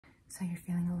So you're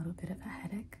feeling a little bit of a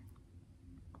headache?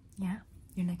 Yeah?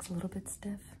 Your neck's a little bit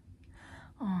stiff?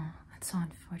 Oh, that's so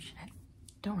unfortunate.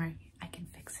 Don't worry, I can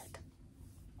fix it.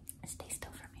 Stay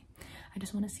still for me. I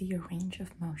just want to see your range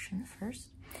of motion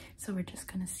first. So we're just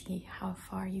going to see how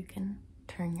far you can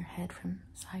turn your head from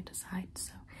side to side.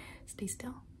 So stay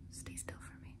still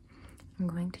for me. I'm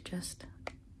going to just,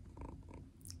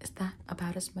 is that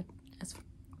about as much as,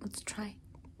 let's try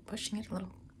pushing it a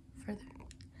little further.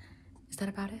 Is that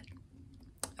about it?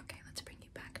 Okay, let's bring you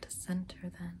back to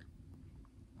center then.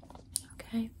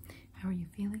 Okay, how are you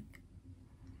feeling?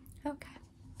 Okay,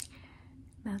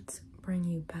 let's bring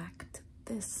you back to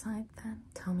this side then.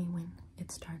 Tell me when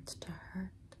it starts to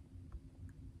hurt.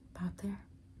 About there?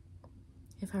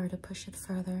 If I were to push it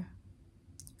further.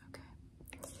 Okay,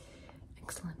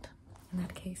 excellent. In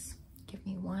that case, give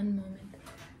me one moment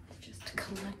to just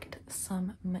collect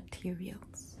some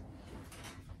materials.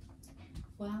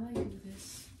 While I do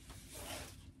this,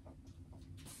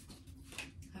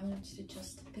 I want you to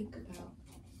just think about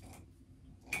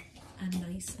a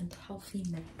nice and healthy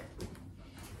neck.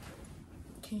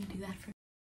 Can you do that for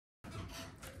me?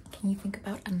 Can you think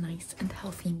about a nice and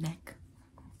healthy neck?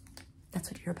 That's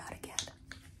what you're about to get.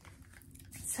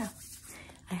 So,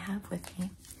 I have with me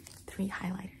 3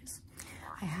 highlighters.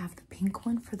 I have the pink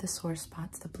one for the sore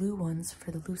spots, the blue ones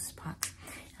for the loose spots,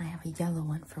 and I have a yellow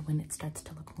one for when it starts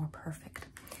to look more perfect.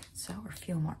 So, or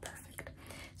feel more perfect.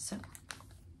 So,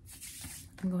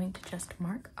 I'm going to just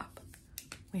mark up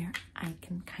where I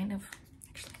can kind of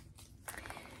actually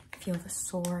feel the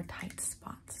sore, tight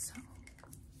spots. So,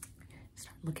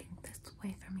 start looking this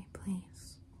way for me,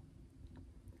 please.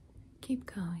 Keep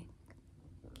going.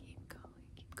 Keep going,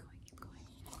 keep going, keep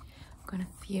going. I'm going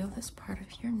to feel this part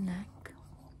of your neck.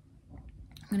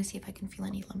 I'm going to see if I can feel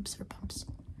any lumps or bumps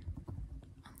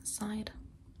on the side.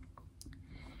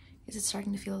 Is it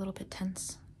starting to feel a little bit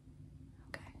tense?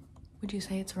 Okay. Would you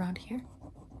say it's around here?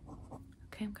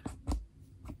 Okay, I'm gonna.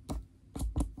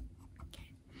 Okay.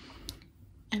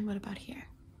 And what about here?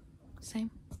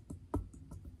 Same?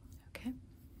 Okay.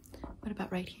 What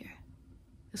about right here?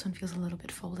 This one feels a little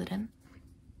bit folded in.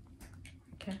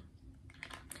 Okay.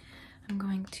 I'm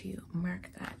going to mark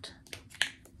that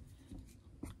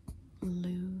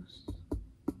loose.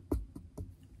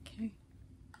 Okay.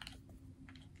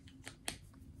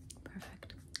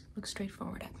 Perfect. Look straight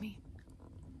forward at me.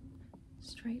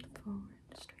 Straight forward,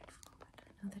 straight forward.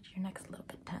 I know that your neck's a little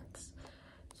bit tense,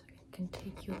 so it can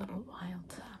take you a little while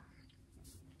to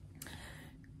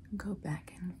go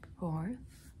back and forth.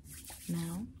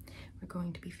 Now, we're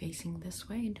going to be facing this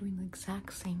way and doing the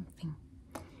exact same thing.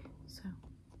 So,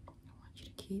 I want you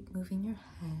to keep moving your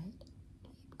head.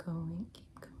 Keep going,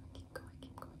 keep going, keep going,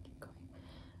 keep going, keep going.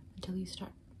 Until you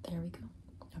start. There we go.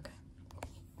 Okay.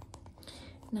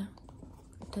 Now,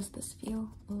 does this feel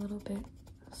a little bit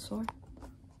sore?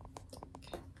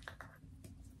 Okay.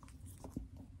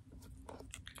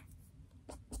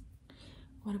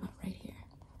 What about right here?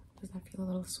 Does that feel a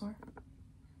little sore?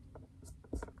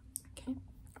 Okay.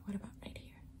 What about right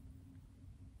here?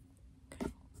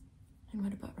 Okay. And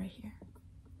what about right here?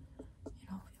 It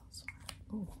all feels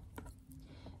sore. Ooh.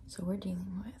 So we're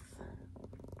dealing with,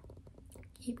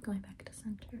 keep going back to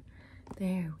center.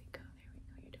 There we go.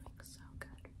 You're doing so good.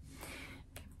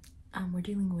 Okay. We're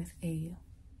dealing with a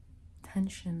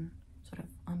tension sort of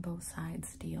on both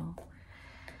sides deal.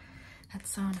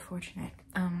 That's so unfortunate.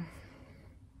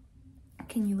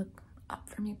 Can you look up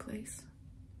for me, please?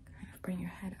 Kind of bring your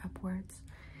head upwards.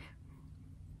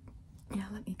 Yeah,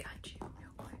 let me guide you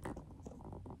real quick.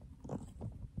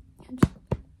 And just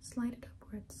slide it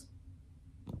upwards.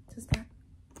 Does that,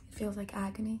 it feels like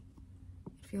agony?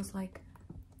 It feels like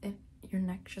your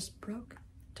neck just broke?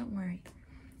 Don't worry.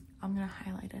 I'm gonna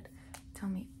highlight it. Tell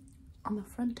me, on the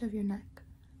front of your neck,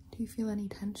 do you feel any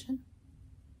tension?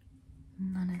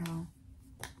 None at all.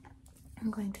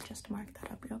 I'm going to just mark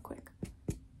that up real quick.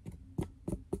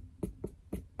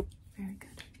 Very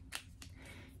good.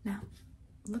 Now,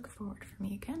 look forward for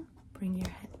me again. Bring your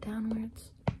head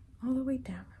downwards, all the way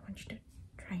down. I want you to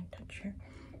try and touch your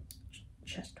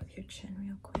chest with your chin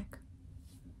real quick.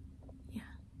 Yeah,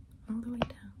 all the way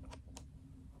down.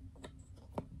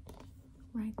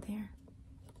 Right there.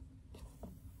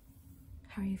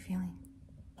 How are you feeling?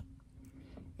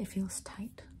 It feels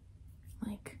tight.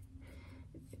 Like,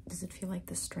 does it feel like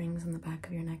the strings in the back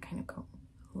of your neck kind of go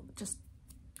just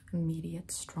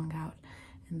immediate, strung out,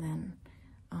 and then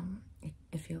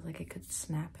it feels like it could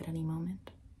snap at any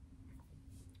moment?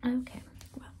 Okay,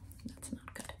 well, that's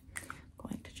not good. I'm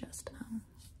going to just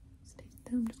stay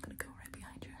still. I'm just going to go right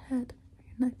behind your head,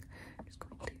 your neck. I'm just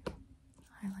going to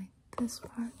highlight this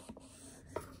part.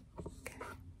 Okay,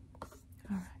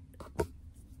 all right.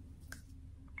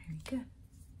 Good.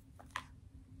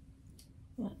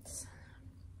 Let's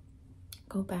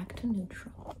go back to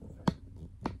neutral.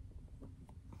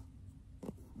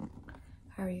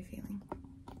 How are you feeling?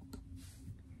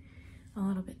 A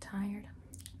little bit tired.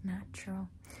 Natural.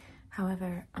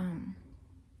 However,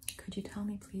 could you tell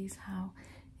me please how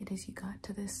it is you got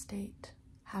to this state?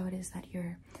 How it is that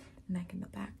your neck and the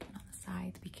back and on the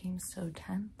sides became so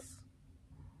tense?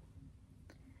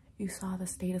 You saw the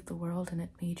state of the world and it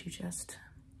made you just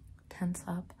tense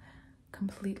up.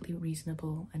 Completely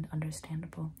reasonable and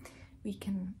understandable. We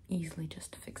can easily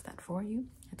just fix that for you.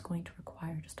 It's going to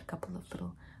require just a couple of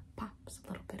little pops, a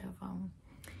little bit of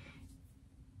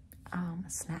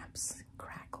snaps,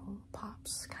 crackle,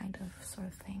 pops, kind of sort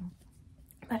of thing.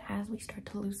 But as we start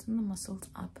to loosen the muscles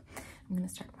up, I'm going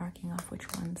to start marking off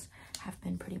which ones have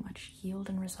been pretty much healed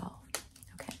and resolved.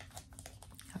 Okay?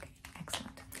 Okay,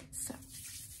 excellent. So,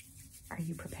 are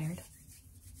you prepared?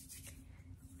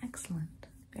 Excellent.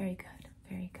 Very good.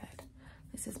 Very good.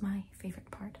 This is my favorite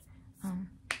part.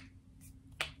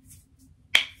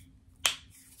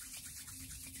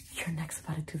 Your neck's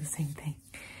about to do the same thing.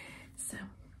 So,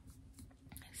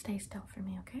 stay still for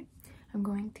me, okay? I'm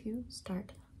going to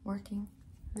start working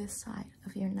this side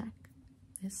of your neck.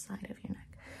 This side of your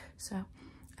neck. So,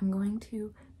 I'm going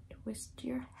to twist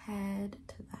your head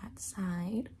to that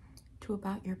side to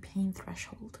about your pain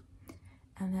threshold.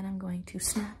 And then I'm going to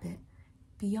snap it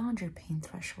beyond your pain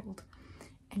threshold.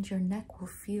 And your neck will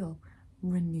feel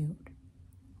renewed,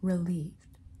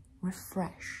 relieved,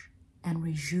 refreshed, and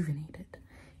rejuvenated.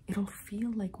 It'll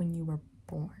feel like when you were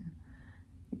born.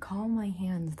 Call my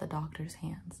hands the doctor's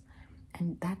hands,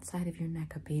 and that side of your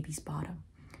neck a baby's bottom.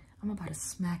 I'm about to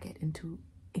smack it into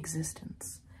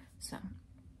existence. So,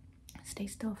 stay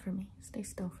still for me. Stay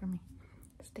still for me.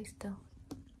 Stay still.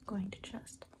 I'm going to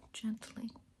just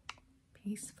gently,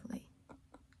 peacefully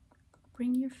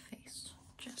bring your face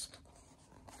just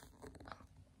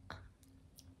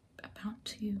about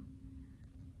to,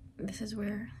 this is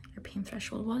where your pain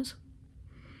threshold was.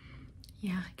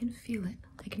 Yeah, I can feel it.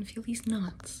 I can feel these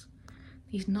knots,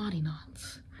 these naughty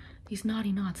knots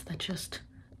that just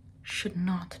should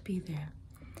not be there.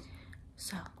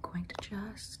 So I'm going to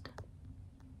just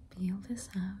feel this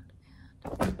out.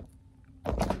 And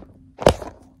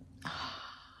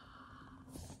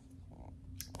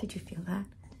did you feel that?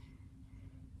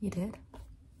 You did?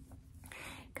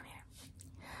 Come here.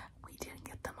 We didn't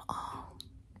get them all.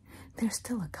 There's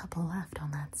still a couple left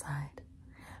on that side.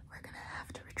 We're gonna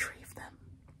have to retrieve them.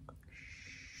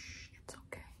 Shh, it's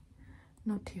okay.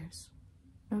 No tears.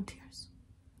 No tears.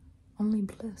 Only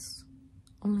bliss.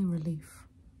 Only relief.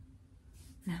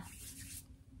 Now,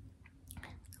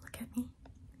 look at me.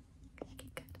 Okay,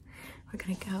 good. We're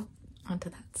gonna go onto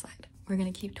that side. We're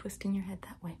gonna keep twisting your head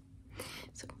that way.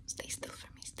 So stay still for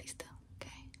me. Stay still.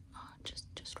 Okay. Oh, just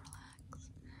relax.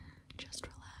 Just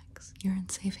relax. You're in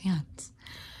safe hands.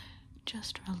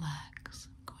 Just relax.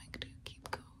 I'm going to keep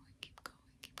going. Keep going.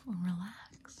 Keep going.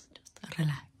 Relax. Just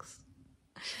relax.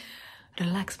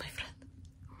 Relax, my friend.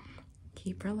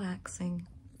 Keep relaxing.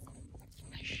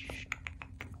 Shh.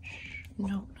 Shh.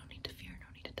 No need to fear. No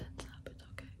need to tense up. It's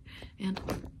okay. And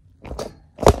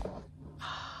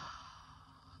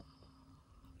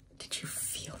did you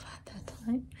feel that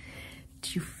time?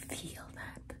 Did you feel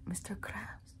that, Mr.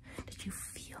 Krabs? Did you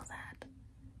feel that?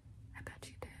 I bet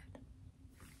you did.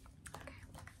 Okay.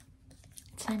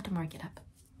 It's time to mark it up.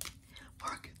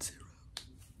 Mark it 0.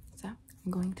 So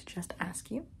I'm going to just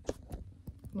ask you,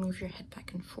 move your head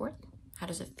back and forth. How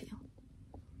does it feel?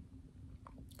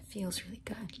 It feels really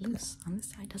good. Loose on this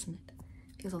side, doesn't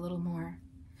it? Feels a little more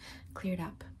cleared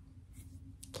up.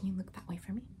 Can you look that way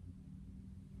for me?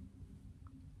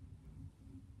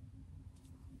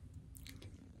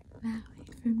 That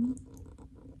way for me.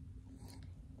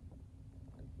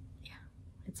 Yeah,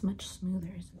 it's much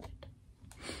smoother, isn't it?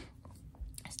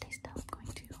 Stay still. I'm going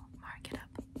to mark it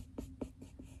up.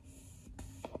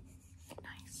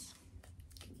 Nice.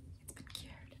 It's been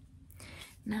cured.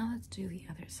 Now let's do the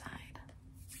other side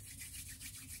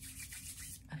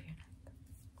of your neck.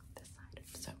 This side.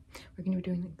 So we're going to be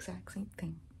doing the exact same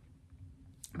thing,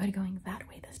 but going that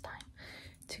way this time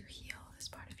to heal this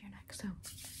part of your neck. So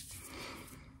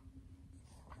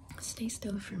stay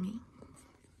still for me.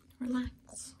 Relax.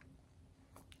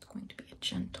 It's going to be a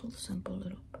gentle, simple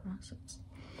little process.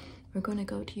 We're going to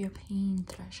go to your pain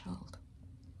threshold.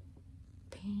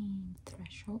 Pain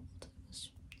threshold was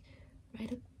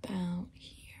right about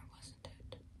here, wasn't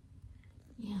it?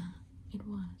 Yeah, it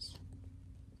was.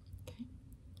 Okay.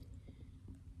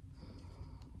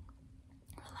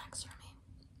 Relax for me.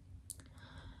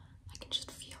 I can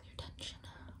just feel your tension.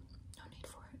 No need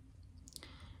for it.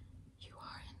 You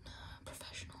are in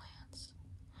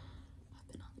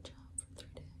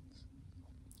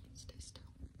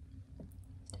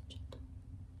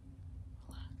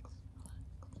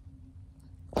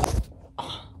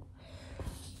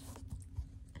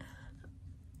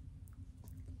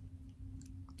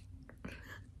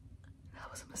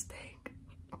mistake.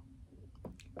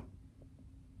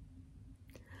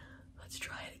 Let's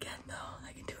try it again though.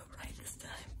 I can do it right this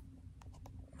time.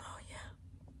 Oh yeah.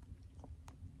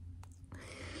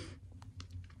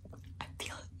 I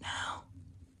feel it now.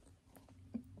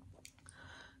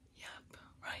 Yep,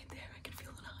 right there. I can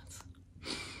feel the knots.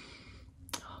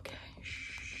 Okay.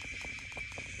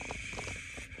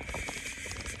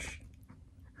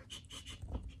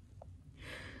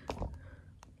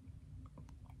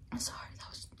 I'm sorry, that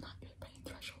was not your pain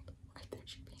threshold. Right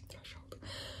there's your pain threshold.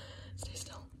 Stay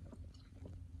still.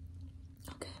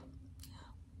 Okay.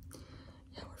 Yeah.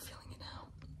 Yeah, we're feeling it now.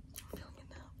 We're feeling it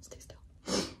now. Stay still.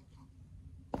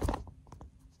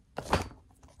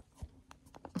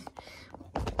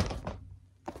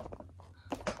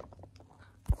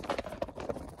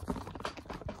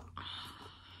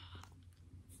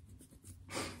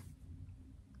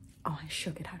 Oh, I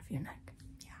shook it out of your neck.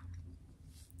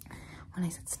 Yeah. When I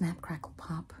said snap, crackle,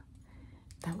 pop,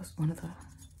 that was one of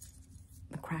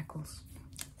the crackles.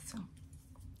 So,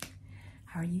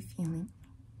 how are you feeling?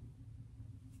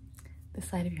 The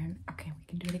side of your neck. Okay, we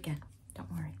can do it again. Don't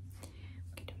worry.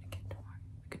 We can do it again. Don't worry.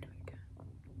 We can do it again.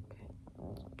 Okay.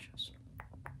 Just.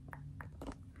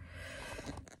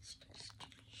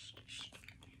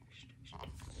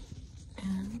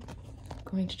 And I'm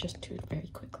going to just do it very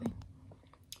quickly.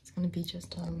 It's going to be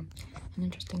just an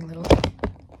interesting little.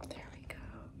 There we go.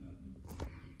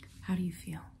 How do you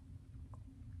feel?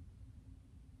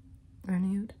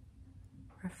 Renewed?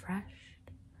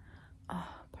 Refreshed? Oh,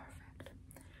 perfect.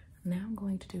 Now I'm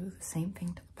going to do the same thing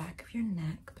to the back of your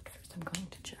neck, but first I'm going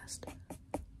to just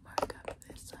mark up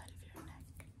this side of your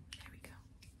neck. There we go.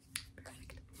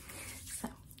 Perfect. So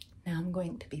now I'm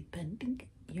going to be bending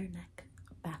your neck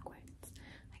backwards,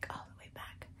 like all the way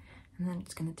back. And then I'm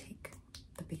just going to take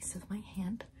the base of my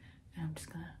hand and I'm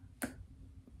just going to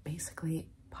basically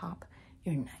pop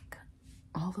your neck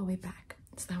all the way back.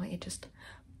 So that way it just,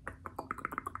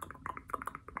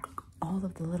 all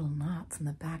of the little knots in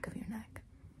the back of your neck.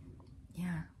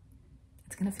 Yeah,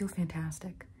 it's gonna feel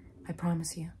fantastic. I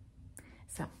promise you.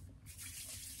 So,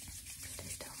 stay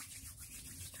still.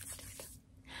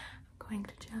 I'm going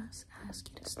to just ask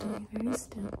you to stay very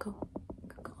still. Go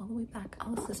all the way back.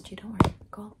 I'll assist you, don't worry.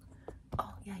 Go.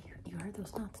 Oh, yeah, you heard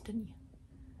those knots, didn't you?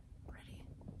 Ready?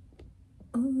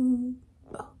 Ooh.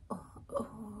 Oh, oh,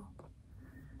 oh.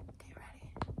 Okay,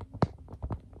 ready?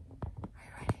 Are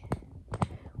you ready?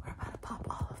 We're about to pop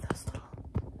all of those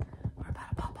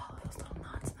little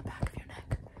knots in the back of your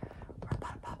neck. We're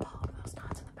about to pop all of those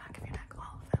knots in the back of your neck,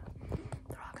 all of them.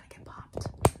 They're all gonna get popped.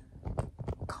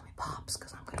 Call me Pops,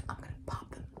 because I'm gonna pop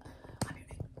them.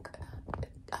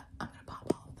 I'm gonna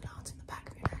pop all of the knots in the back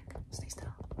of your neck. Stay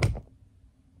still.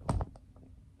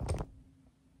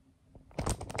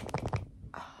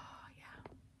 Oh yeah.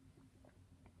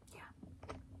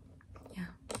 Yeah.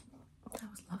 That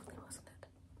was lovely, wasn't it?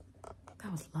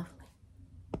 That was lovely.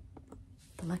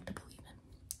 Delectable even.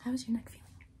 How's your neck feeling?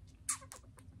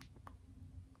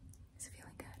 Is it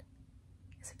feeling good?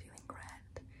 Is it feeling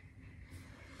grand?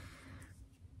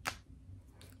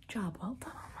 Job well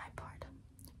done on my part.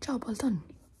 Job well done.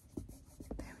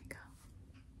 There we go.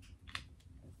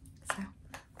 So,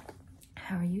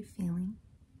 how are you feeling?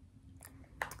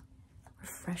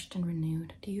 Refreshed and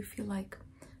renewed. Do you feel like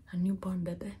a newborn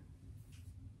baby?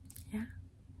 Yeah?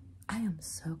 I am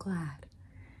so glad.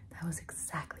 That was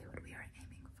exactly what we were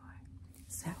aiming for.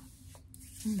 So,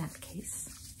 in that case,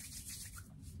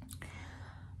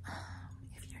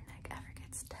 if your neck ever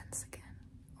gets tense again,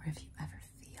 or if you ever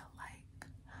feel like,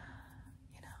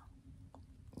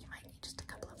 you might need just a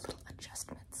couple of little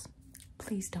adjustments,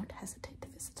 please don't hesitate to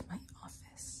visit my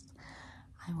office.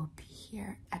 I will be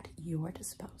here at your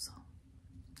disposal.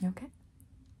 Okay?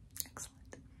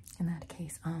 Excellent. In that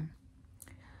case,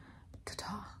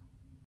 ta-ta.